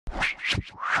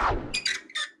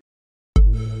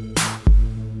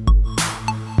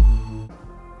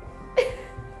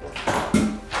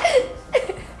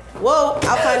Whoa,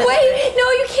 I'll find it. Wait,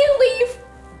 no, you can't leave.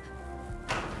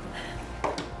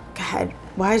 God,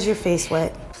 why is your face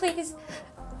wet? Please.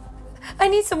 I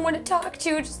need someone to talk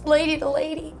to, just lady to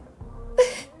lady.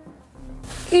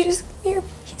 You just come here,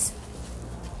 please.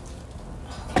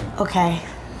 Okay.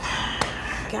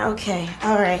 Okay,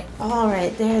 all right,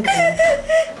 there.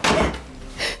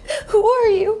 Who are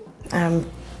you? I'm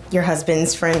your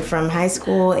husband's friend from high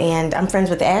school, and I'm friends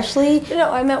with Ashley.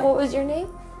 No, I meant what was your name?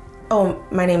 Oh,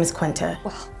 my name is Quinta.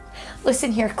 Well,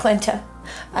 listen here, Quinta.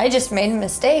 I just made a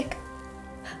mistake.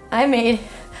 I made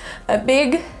a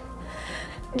big,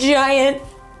 giant,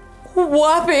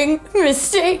 whopping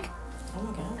mistake. Oh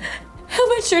my God. How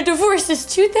much your divorce is?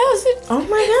 2,000? Oh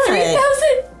my God.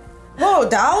 3,000? Whoa,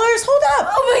 dollars? Hold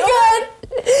up. Oh my God.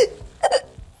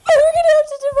 We're gonna have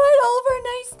to divide all of our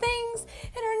nice things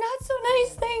and our not so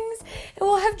nice things, and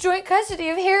we'll have joint custody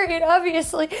of Harriet,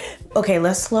 obviously. Okay,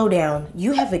 let's slow down.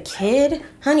 You have a kid?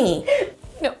 Honey.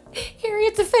 No,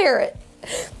 Harriet's a ferret.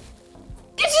 It's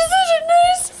just such a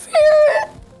nice ferret.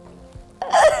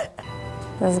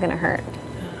 This is gonna hurt.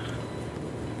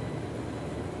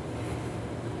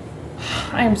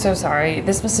 I am so sorry.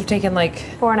 This must have taken like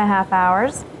 4.5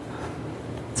 hours.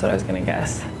 That's what I was gonna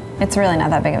guess. It's really not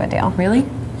that big of a deal. Really?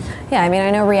 Yeah, I mean,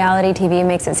 I know reality TV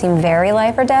makes it seem very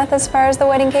life or death as far as the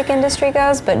wedding cake industry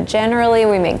goes, but generally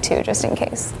we make 2 just in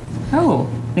case. Oh,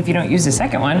 if you don't use the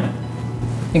second one,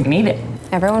 you can eat it.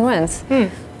 Everyone wins.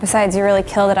 Besides, you really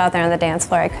killed it out there on the dance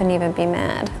floor. I couldn't even be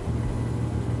mad.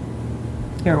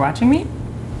 You were watching me?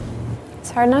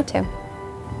 It's hard not to.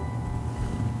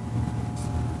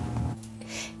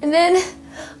 And then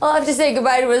I'll have to say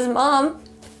goodbye to his mom,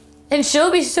 and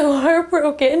she'll be so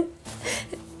heartbroken.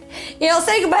 You know,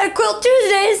 say goodbye to Quilt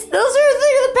Tuesdays. Those are a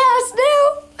thing of the past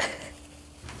now.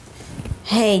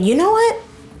 Hey, you know what?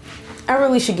 I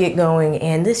really should get going,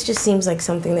 and this just seems like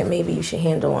something that maybe you should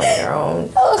handle on your own.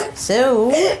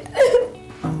 So,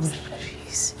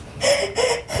 jeez.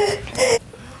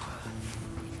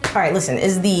 All right, listen,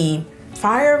 is the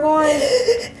fire going?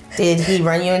 Did he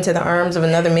run you into the arms of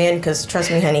another man? Because trust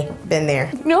me, honey, been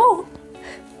there. No,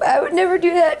 I would never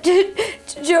do that to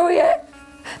Joey.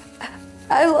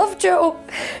 I love Joe.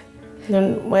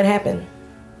 Then what happened?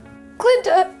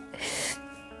 Quinta,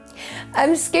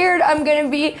 I'm scared I'm gonna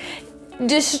be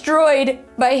destroyed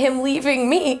by him leaving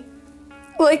me.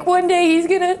 Like one day he's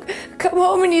gonna come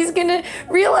home and he's gonna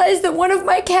realize that one of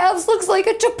my calves looks like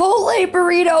a Chipotle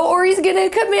burrito, or he's gonna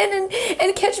come in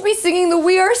and catch me singing the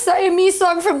We Are Siamese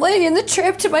song from Lady and the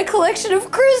Tramp to my collection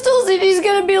of crystals, and he's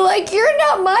gonna be like, you're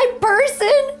not my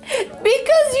person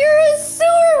because you're a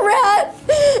sewer rat.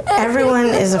 Everyone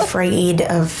is afraid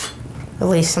of at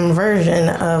least some version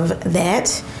of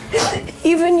that.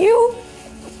 Even you?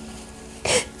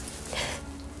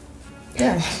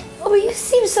 Yeah. Oh, but you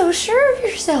seem so sure of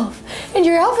yourself, and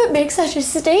your outfit makes such a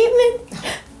statement.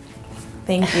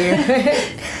 Thank you.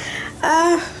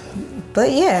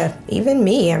 But yeah, even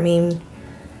me, I mean,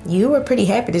 you were pretty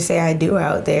happy to say I do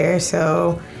out there,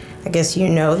 so I guess you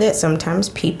know that sometimes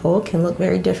people can look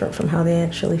very different from how they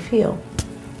actually feel.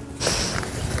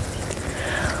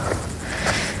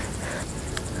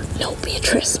 No,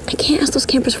 Beatrice, I can't ask those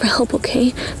campers for help,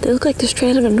 okay? They look like they're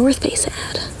straight out of a North Face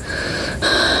ad.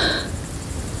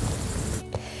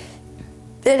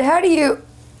 Then how do you...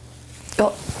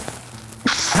 Oh.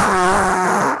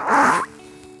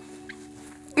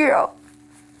 You know,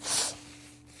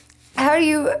 how do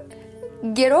you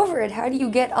get over it? How do you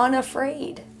get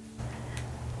unafraid?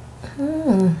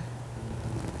 I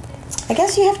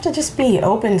guess you have to just be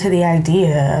open to the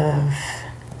idea of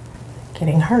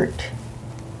getting hurt.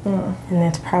 And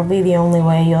that's probably the only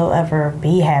way you'll ever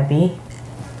be happy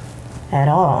at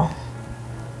all.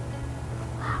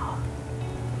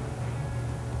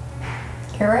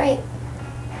 You're right.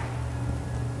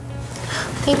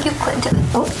 Thank you, Quinta.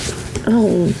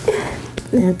 Oh,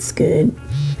 that's good.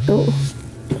 Oh.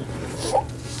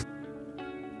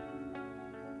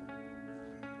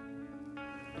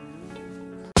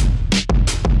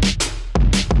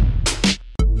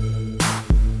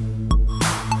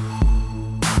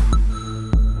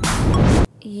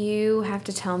 You have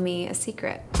to tell me a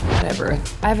secret. Whatever.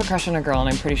 I have a crush on a girl and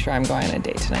I'm pretty sure I'm going on a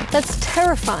date tonight. That's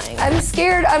terrifying. I'm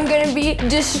scared I'm gonna be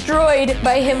destroyed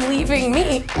by him leaving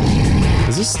me.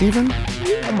 Is this Steven?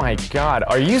 Oh my God,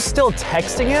 are you still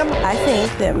texting him? I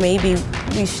think that maybe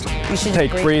we should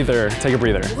Take a breather.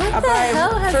 What the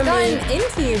hell has gotten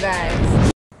into you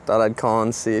guys? Thought I'd call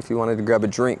and see if you wanted to grab a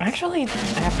drink. Actually, I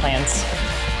have plans.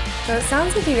 So it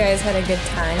sounds like you guys had a good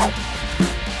time.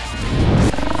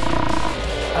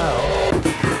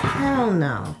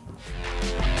 no.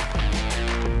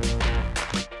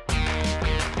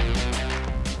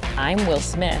 I'm Will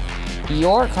Smith.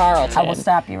 You're Carlton. I will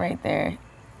stop you right there.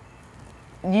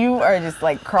 You are just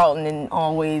like Carlton in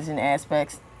all ways and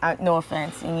aspects. No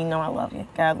offense, and you know I love you.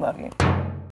 God love you.